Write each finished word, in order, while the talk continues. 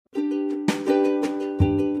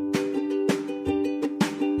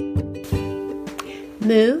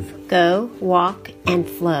Move, go, walk, and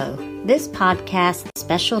flow. This podcast,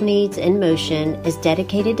 Special Needs in Motion, is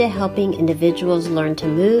dedicated to helping individuals learn to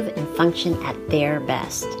move and function at their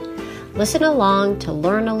best. Listen along to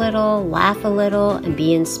learn a little, laugh a little, and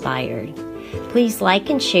be inspired. Please like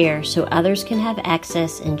and share so others can have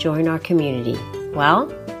access and join our community.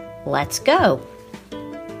 Well, let's go.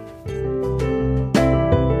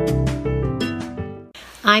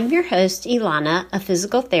 I'm your host, Ilana, a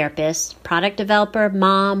physical therapist, product developer,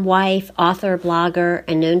 mom, wife, author, blogger,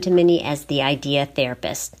 and known to many as the Idea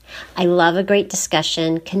Therapist. I love a great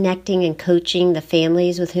discussion, connecting and coaching the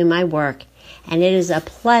families with whom I work, and it is a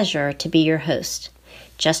pleasure to be your host.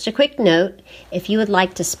 Just a quick note, if you would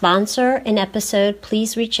like to sponsor an episode,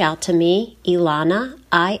 please reach out to me, Ilana,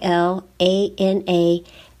 I-L-A-N-A,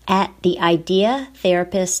 at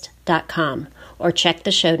theideatherapist.com, or check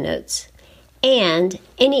the show notes. And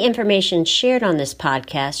any information shared on this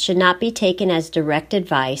podcast should not be taken as direct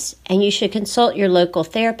advice, and you should consult your local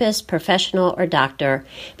therapist, professional, or doctor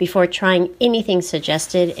before trying anything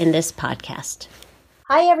suggested in this podcast.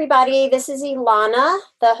 Hi, everybody. This is Ilana,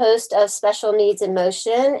 the host of Special Needs in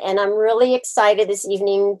Motion, and I'm really excited this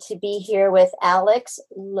evening to be here with Alex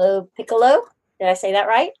Lopiccolo. Did I say that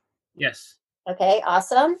right? Yes. Okay,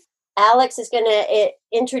 awesome. Alex is going to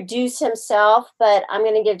introduce himself, but I'm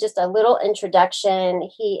going to give just a little introduction.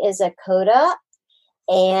 He is a CODA,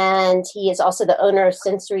 and he is also the owner of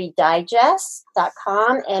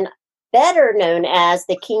SensoryDigest.com, and better known as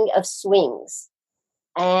the King of Swings,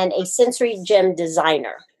 and a sensory gym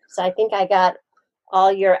designer. So I think I got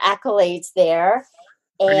all your accolades there.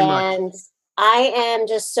 Pretty much. And I am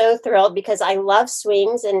just so thrilled because I love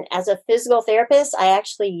swings. And as a physical therapist, I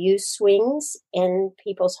actually use swings in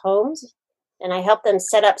people's homes. And I help them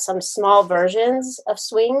set up some small versions of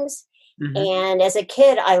swings. Mm-hmm. And as a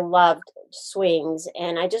kid, I loved swings.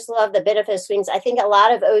 And I just love the benefit of swings. I think a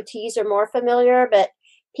lot of OTs are more familiar, but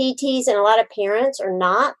PTs and a lot of parents are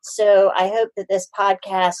not. So I hope that this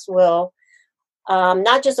podcast will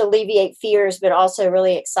not just alleviate fears, but also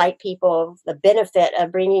really excite people of the benefit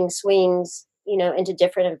of bringing swings, into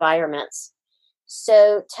different environments.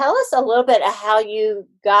 So tell us a little bit of how you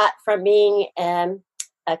got from being a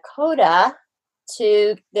CODA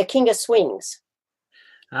to the King of Swings.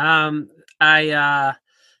 I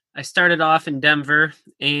started off in Denver,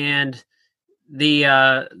 and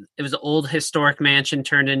it was an old historic mansion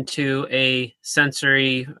turned into a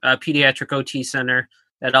sensory pediatric OT center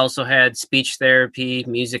that also had speech therapy,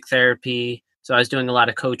 music therapy. So I was doing a lot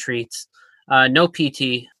of co-treats. No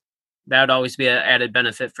PT. That would always be an added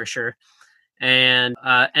benefit for sure. And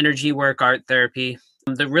energy work, art therapy.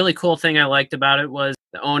 The really cool thing I liked about it was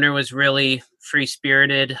the owner was really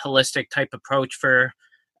free-spirited, holistic type approach for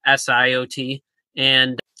SIOT.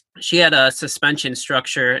 And she had a suspension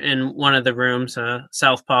structure in one of the rooms, a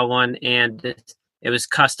Southpaw one, and it was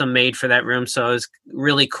custom made for that room. So it was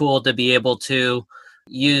really cool to be able to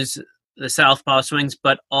use the Southpaw swings,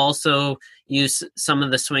 but also use some of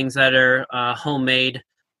the swings that are homemade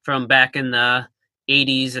from back in the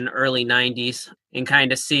 80s and early 90s, and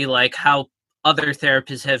kind of see like how other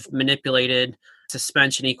therapists have manipulated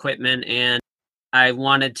suspension equipment. And I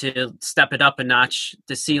wanted to step it up a notch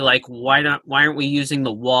to see like why aren't we using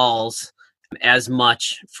the walls as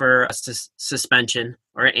much for suspension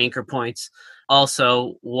or anchor points?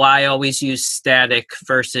 Also, why always use static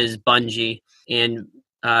versus bungee, and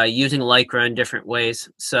using Lycra in different ways.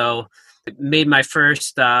 So I made my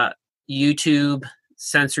first YouTube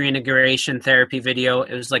sensory integration therapy video.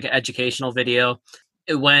 It was like an educational video.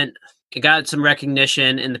 It got some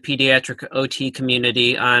recognition in the pediatric OT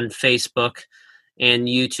community on Facebook and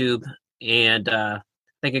YouTube, and I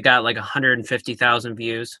think it got like 150,000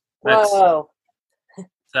 views. Whoa.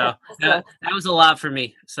 So that was a lot for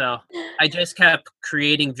me. So I just kept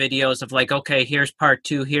creating videos of like, okay, here's part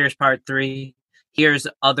 2, here's part 3, I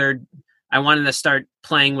wanted to start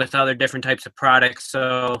playing with other different types of products.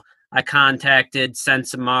 So I contacted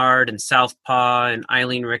Sensimart and Southpaw and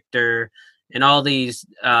Eileen Richter and all these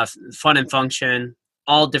Fun and Function,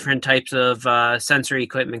 all different types of sensory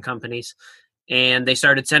equipment companies. And they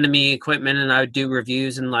started sending me equipment, and I would do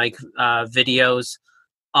reviews and like videos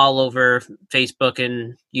all over Facebook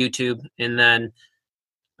and YouTube. And then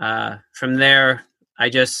from there, I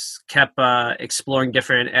just kept exploring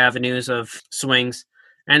different avenues of swings.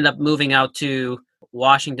 I ended up moving out to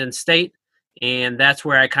Washington State, and that's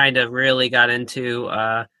where I kind of really got into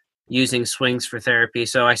using swings for therapy.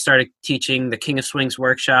 So I started teaching the King of Swings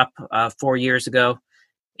workshop 4 years ago,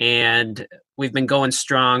 and we've been going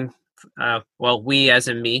strong. We as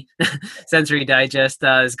in me, Sensory Digest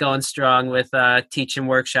is going strong with teaching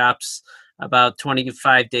workshops about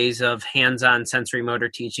 25 days of hands-on sensory motor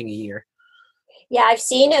teaching a year. Yeah, I've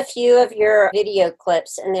seen a few of your video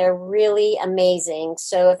clips and they're really amazing.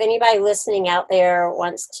 So if anybody listening out there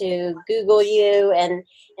wants to Google you and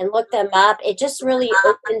look them up, it just really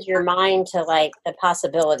opens your mind to like the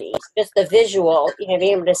possibilities. Just the visual, being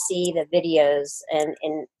able to see the videos and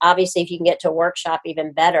obviously if you can get to a workshop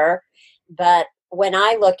even better. But when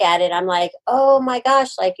I look at it, I'm like, oh my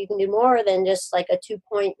gosh, like you can do more than just like a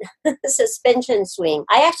 2-point suspension swing.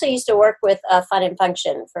 I actually used to work with Fun and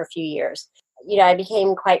Function for a few years. I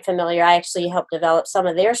became quite familiar. I actually helped develop some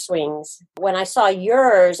of their swings. When I saw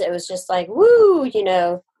yours, it was just like, woo,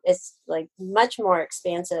 it's like much more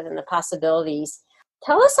expansive in the possibilities.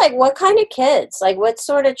 Tell us, like, what kind of kids, like what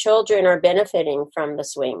sort of children are benefiting from the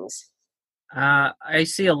swings? I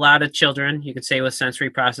see a lot of children, you could say, with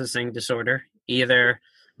sensory processing disorder, either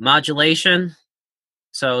modulation,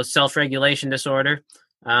 so self-regulation disorder,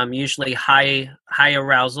 usually high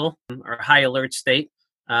arousal or high alert state.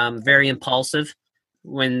 Very impulsive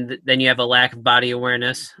then you have a lack of body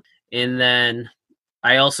awareness. And then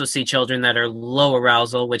I also see children that are low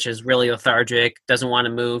arousal, which is really lethargic, doesn't want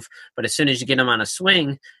to move. But as soon as you get them on a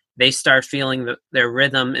swing, they start feeling their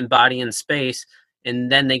rhythm in body and space. And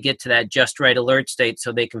then they get to that just right alert state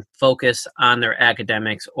so they can focus on their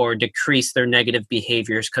academics or decrease their negative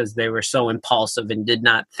behaviors because they were so impulsive and did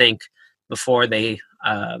not think before they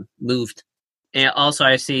moved. And also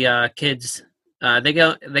I see kids... they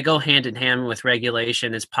go hand in hand with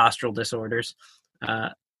regulation as postural disorders.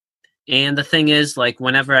 And the thing is, like,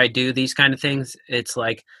 whenever I do these kind of things, it's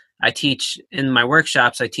like I teach in my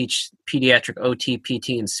workshops, I teach pediatric OT,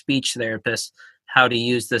 PT, and speech therapists how to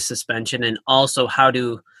use the suspension and also how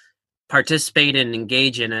to participate and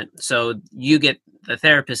engage in it. So the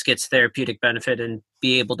therapist gets therapeutic benefit and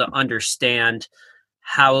be able to understand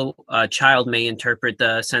how a child may interpret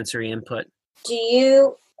the sensory input. Do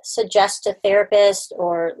you suggest to therapists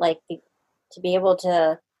or like to be able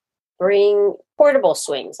to bring portable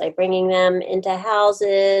swings, like bringing them into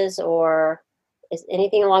houses, or is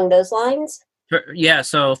anything along those lines?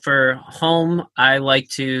 So for home, I like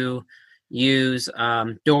to use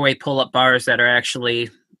doorway pull-up bars that are actually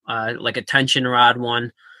like a tension rod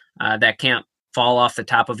one that can't fall off the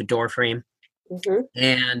top of a door frame. Mm-hmm.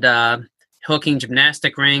 And hooking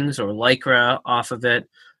gymnastic rings or Lycra off of it.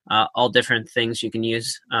 All different things you can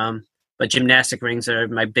use. But gymnastic rings are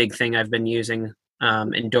my big thing I've been using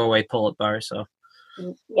in doorway pull-up bars. So,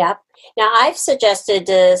 yeah. Now, I've suggested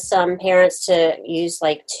to some parents to use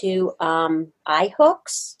like 2 eye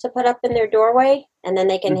hooks to put up in their doorway, and then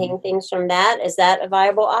they can hang things from that. Is that a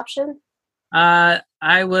viable option? I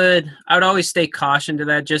would always stay caution to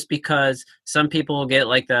that, just because some people will get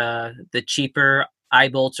like the cheaper eye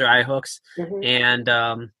bolts or eye hooks, and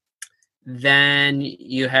then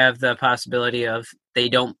you have the possibility of they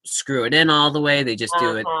don't screw it in all the way. They just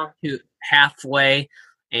do it halfway.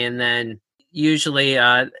 And then usually,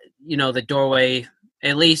 the doorway,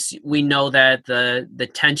 at least we know that the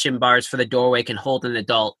tension bars for the doorway can hold an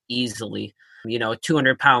adult easily. A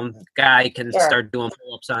 200-pound guy can start doing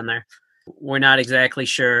pull-ups on there. We're not exactly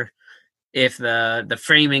sure if the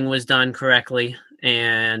framing was done correctly.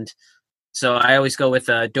 And so I always go with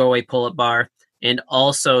a doorway pull-up bar. And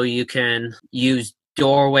also you can use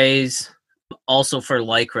doorways also for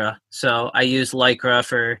Lycra. So I use Lycra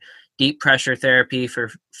for deep pressure therapy, for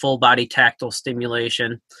full body tactile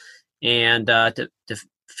stimulation, and to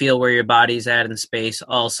feel where your body's at in space.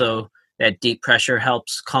 Also, that deep pressure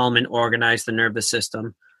helps calm and organize the nervous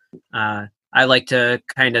system. I like to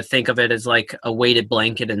kind of think of it as like a weighted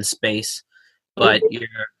blanket in space, but you're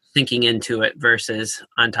sinking into it versus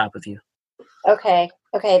on top of you. Okay,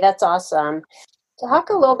 that's awesome. Talk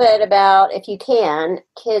a little bit about, if you can,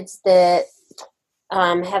 kids that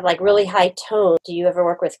have like really high tone. Do you ever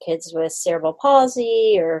work with kids with cerebral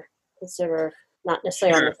palsy or kids that are not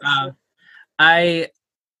necessarily on the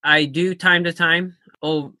I do time to time.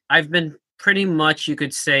 I've been pretty much, you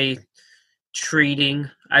could say,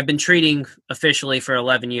 I've been treating officially for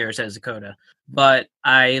 11 years as a CODA, but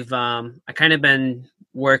I kind of been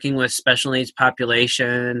working with special needs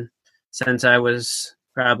population since I was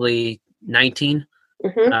probably 19.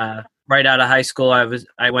 Right out of high school, I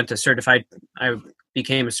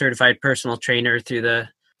became a certified personal trainer through the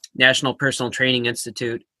National Personal Training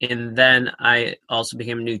Institute, and then I also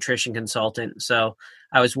became a nutrition consultant. So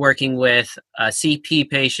I was working with a CP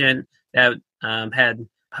patient that had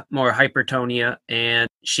more hypertonia, and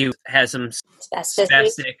she has some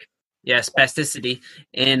spasticity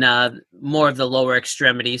in more of the lower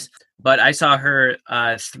extremities. But I saw her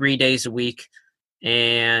 3 days a week,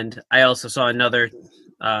 and I also saw another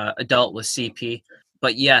adult with CP.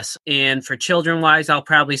 But yes, and for children wise, I'll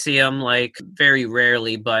probably see them like very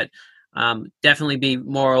rarely, but definitely be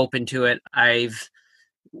more open to it.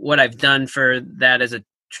 What I've done for that as a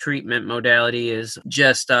treatment modality is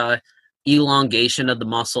just elongation of the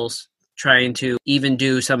muscles, trying to even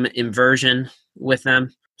do some inversion with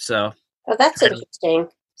them. So, Oh, that's interesting.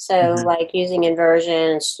 So, mm-hmm. like using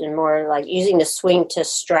inversions and more like using the swing to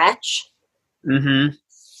stretch. Mm-hmm.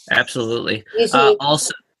 Absolutely. Using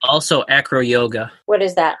Also acro yoga. What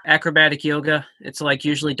is that? Acrobatic yoga. It's like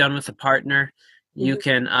usually done with a partner. You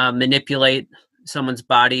can manipulate someone's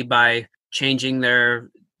body by changing their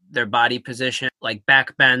body position, like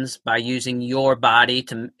back bends, by using your body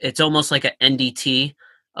it's almost like an NDT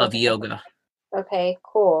of yoga. Okay,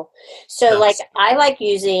 cool. So like I like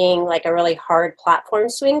using like a really hard platform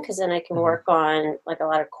swing because then I can work on like a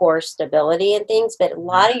lot of core stability and things. But a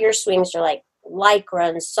lot of your swings are like lycra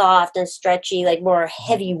and soft and stretchy, like more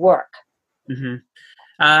heavy work. Mm-hmm.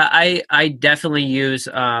 I definitely use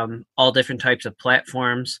all different types of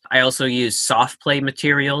platforms. I also use soft play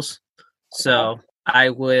materials. So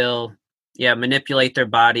I will manipulate their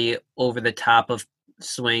body over the top of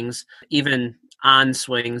swings, even on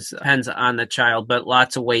swings, depends on the child, but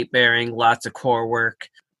lots of weight bearing, lots of core work,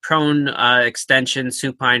 prone extension,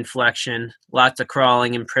 supine flexion, lots of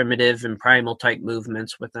crawling and primitive and primal type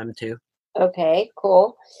movements with them too. Okay,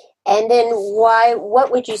 cool. And then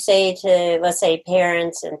what would you say to, let's say,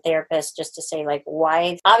 parents and therapists, just to say like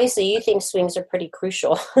why, obviously you think swings are pretty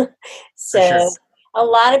crucial. So sure. A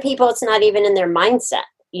lot of people, it's not even in their mindset,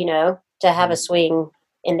 to have a swing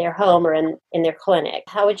in their home or in their clinic.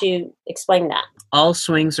 How would you explain that? All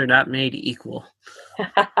swings are not made equal.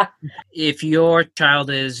 If your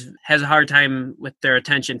child has a hard time with their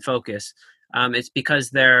attention focus, it's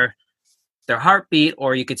because their heartbeat,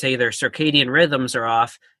 or you could say their circadian rhythms, are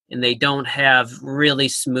off, and they don't have really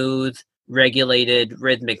smooth, regulated,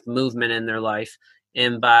 rhythmic movement in their life.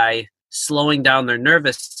 And by slowing down their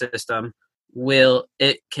nervous system,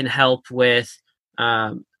 it can help with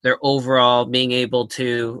their overall being able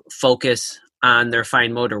to focus on their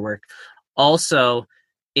fine motor work. Also,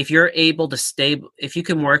 if you're able to if you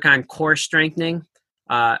can work on core strengthening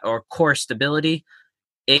or core stability,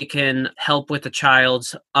 it can help with the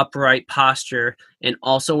child's upright posture, and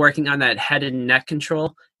also working on that head and neck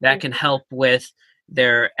control. That can help with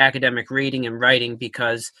their academic reading and writing,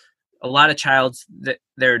 because a lot of childs,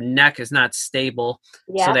 their neck is not stable,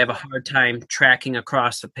 so they have a hard time tracking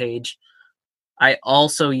across the page. I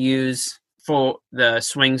also use for the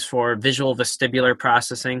swings for visual vestibular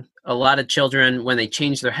processing. A lot of children, when they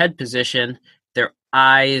change their head position, their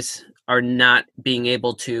eyes are not being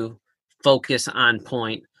able to focus on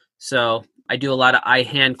point. So I do a lot of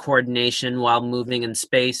eye-hand coordination while moving in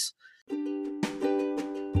space.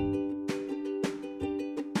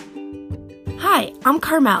 Hi, I'm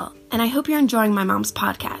Carmel, and I hope you're enjoying my mom's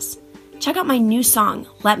podcast. Check out my new song,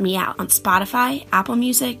 Let Me Out, on Spotify, Apple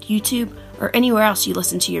Music, YouTube, or anywhere else you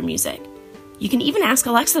listen to your music. You can even ask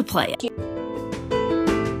Alexa to play it.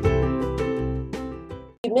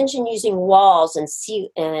 You mentioned using walls and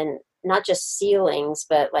not just ceilings,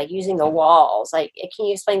 but like using the walls. Like, can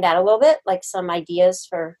you explain that a little bit? Like some ideas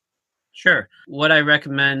for... Sure. What I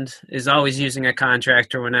recommend is always using a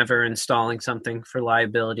contractor whenever installing something, for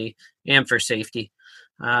liability and for safety.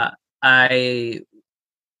 I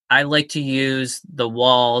like to use the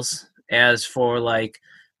walls as for like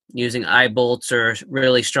using eye bolts or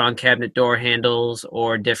really strong cabinet door handles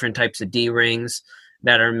or different types of D-rings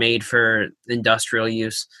that are made for industrial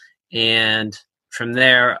use. And from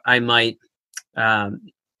there, I might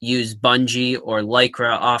use bungee or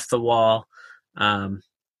lycra off the wall.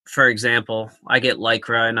 For example, I get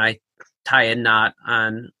lycra and I tie a knot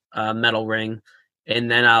on a metal ring,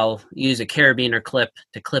 and then I'll use a carabiner clip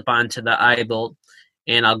to clip onto the eye bolt,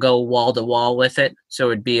 and I'll go wall to wall with it. So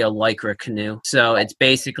it'd be a lycra canoe. So it's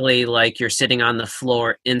basically like you're sitting on the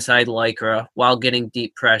floor inside lycra while getting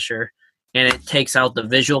deep pressure, and it takes out the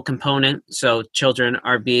visual component. So children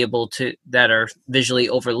that are visually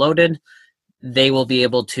overloaded, they will be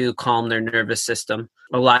able to calm their nervous system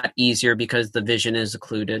a lot easier because the vision is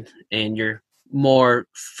occluded and you're more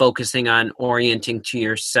focusing on orienting to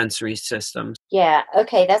your sensory systems. Yeah.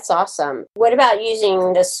 Okay. That's awesome. What about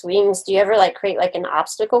using the swings? Do you ever like create like an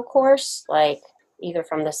obstacle course, like either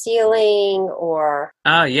from the ceiling or...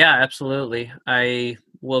 Yeah, absolutely. I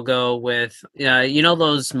will go with,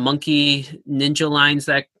 those monkey ninja lines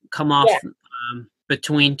that come off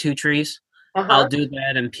between two trees. I'll do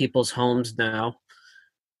that in people's homes now.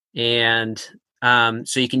 And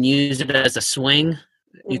so you can use it as a swing.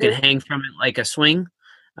 You can hang from it like a swing.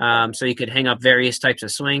 So you could hang up various types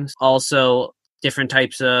of swings. Also, different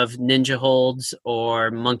types of ninja holds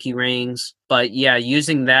or monkey rings. But yeah,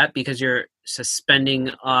 using that because you're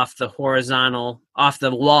suspending off the horizontal, off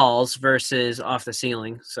the walls versus off the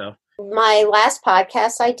ceiling. So my last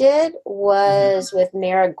podcast I did was with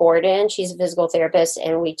Mara Gordon. She's a physical therapist,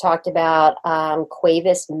 and we talked about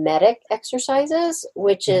Cuevas medic exercises,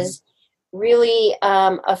 which is really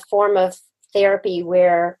a form of therapy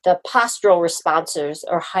where the postural responses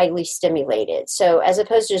are highly stimulated. So as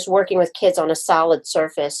opposed to just working with kids on a solid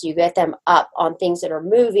surface, you get them up on things that are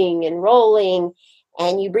moving and rolling,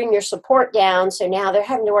 and you bring your support down. So now they're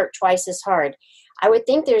having to work twice as hard. I would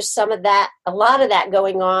think there's some of that, a lot of that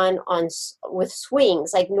going on with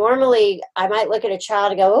swings. Like normally I might look at a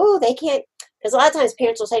child and go, oh, they can't, because a lot of times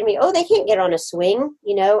parents will say to me, oh, they can't get on a swing,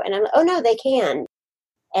 and I'm like, oh no, they can.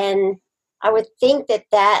 And I would think that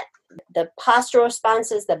the postural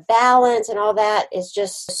responses, the balance and all that is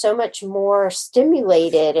just so much more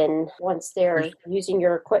stimulated and once they're using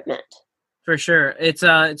your equipment. For sure. It's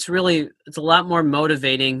a lot more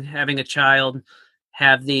motivating having a child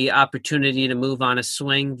have the opportunity to move on a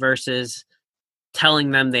swing versus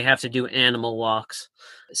telling them they have to do animal walks.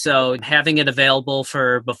 So having it available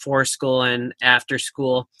for before school and after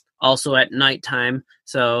school, also at nighttime.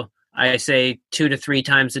 So I say 2 to 3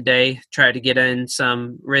 times a day, try to get in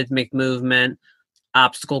some rhythmic movement,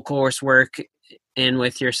 obstacle course work in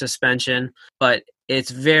with your suspension, but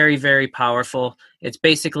it's very, very powerful. It's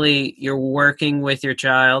basically you're working with your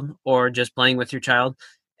child or just playing with your child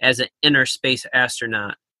as an inner space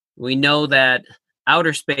astronaut. We know that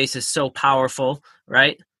outer space is so powerful,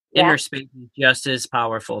 right? Yeah. Inner space is just as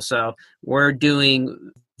powerful. So we're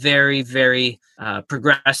doing very, very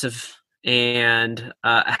progressive and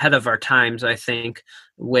ahead of our times, I think,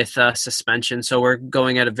 with suspension. So we're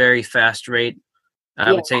going at a very fast rate.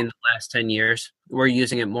 I would say in the last 10 years, we're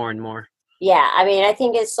using it more and more. Yeah, I mean, I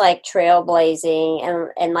think it's like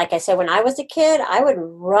trailblazing. And like I said, when I was a kid, I would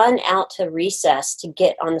run out to recess to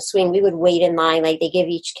get on the swing. We would wait in line. Like they give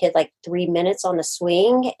each kid like 3 minutes on the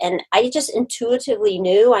swing. And I just intuitively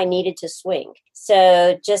knew I needed to swing.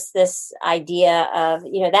 So just this idea of,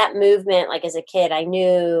 that movement, like as a kid, I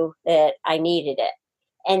knew that I needed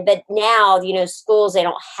it. But now, schools, they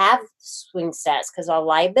don't have swing sets because of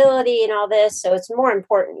liability and all this. So it's even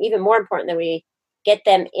more important that we get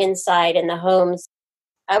them inside in the homes.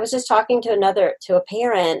 I was just talking to a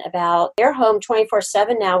parent about their home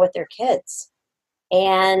 24/7 now with their kids.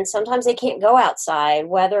 And sometimes they can't go outside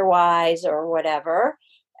weather-wise or whatever.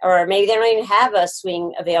 Or maybe they don't even have a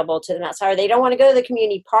swing available to them outside. Or they don't want to go to the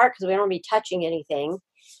community park because we don't want to be touching anything.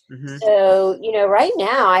 Mm-hmm. So, right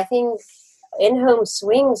now, I think in-home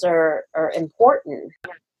swings are important.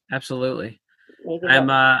 Absolutely.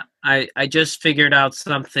 I just figured out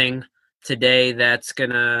something today that's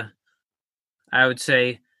gonna, I would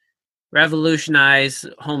say, revolutionize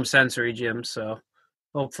home sensory gyms. So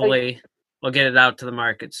hopefully we'll get it out to the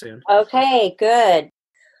market soon. Okay, good.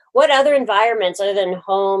 What other environments other than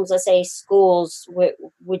homes, let's say schools,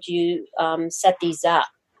 would you set these up?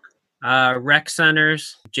 Rec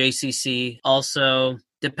centers, JCC, also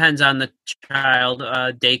depends on the child,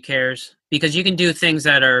 daycares, because you can do things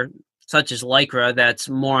that are such as Lycra that's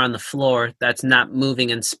more on the floor, that's not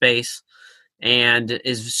moving in space, and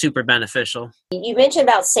is super beneficial. You mentioned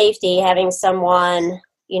about safety, having someone,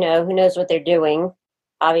 who knows what they're doing.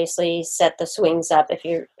 Obviously, set the swings up if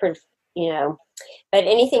you're, But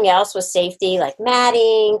anything else with safety, like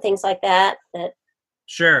matting, things like that?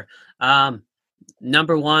 Sure.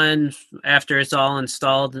 Number one, after it's all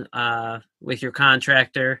installed with your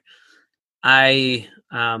contractor, I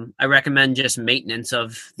recommend just maintenance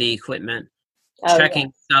of the equipment,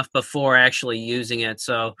 checking stuff before actually using it.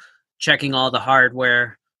 So checking all the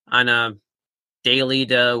hardware on a daily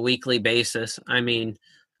to weekly basis. I mean,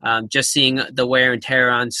 just seeing the wear and tear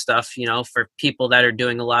on stuff, for people that are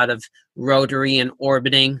doing a lot of rotary and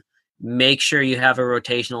orbiting, make sure you have a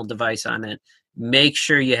rotational device on it. Make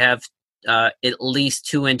sure you have at least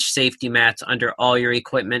 2-inch safety mats under all your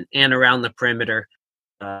equipment and around the perimeter.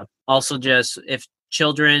 Also, just if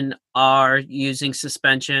children are using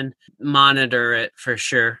suspension, monitor it for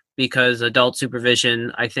sure, because adult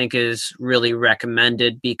supervision, I think, is really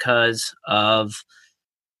recommended because of,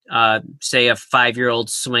 say, a 5-year-old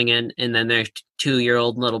swinging and then their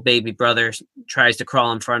 2-year-old little baby brother tries to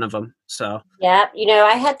crawl in front of them. So, yeah,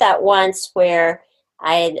 I had that once where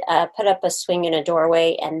I put up a swing in a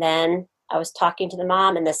doorway and then I was talking to the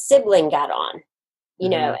mom and the sibling got on,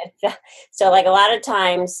 So like a lot of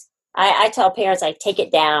times I tell parents, I take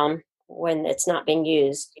it down when it's not being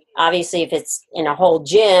used. Obviously, if it's in a whole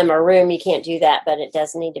gym or room, you can't do that, but it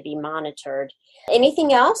does need to be monitored.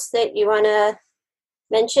 Anything else that you want to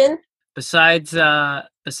mention? Besides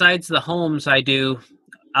the homes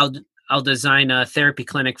I'll design a therapy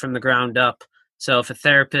clinic from the ground up. So if a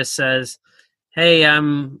therapist says, "Hey, I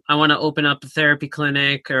want to open up a therapy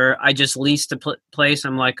clinic," or I just leased a place,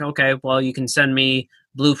 I'm like, "Okay, well, you can send me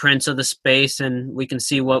blueprints of the space and we can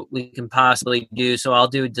see what we can possibly do." So I'll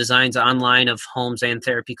do designs online of homes and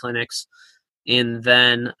therapy clinics. And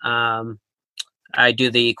then I do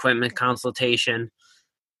the equipment consultation.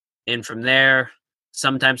 And from there,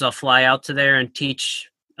 sometimes I'll fly out to there and teach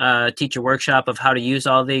a workshop of how to use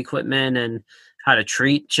all the equipment and how to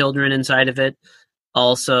treat children inside of it.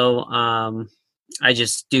 Also, I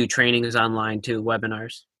just do trainings online too,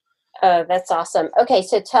 webinars. Oh, that's awesome. Okay,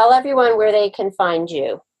 so tell everyone where they can find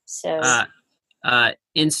you. So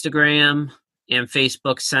Instagram and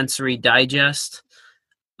Facebook, Sensory Digest.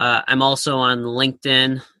 I'm also on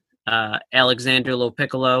LinkedIn, Alexander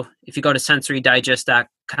Lopiccolo. If you go to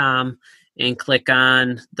sensorydigest.com and click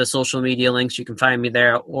on the social media links, you can find me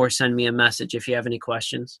there, or send me a message if you have any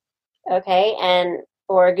questions. Okay,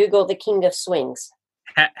 or Google the King of Swings.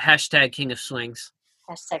 Hashtag King of Swings.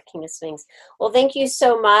 Hashtag King of Swings. Well, thank you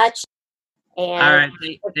so much. And all right.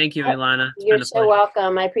 Thank you, Ilana. You're so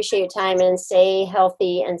welcome. I appreciate your time, and stay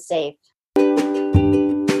healthy and safe.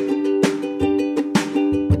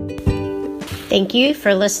 Thank you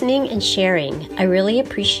for listening and sharing. I really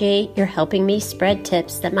appreciate your helping me spread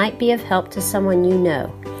tips that might be of help to someone you know.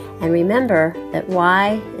 And remember that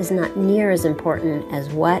why is not near as important as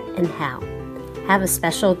what and how. Have a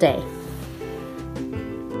special day.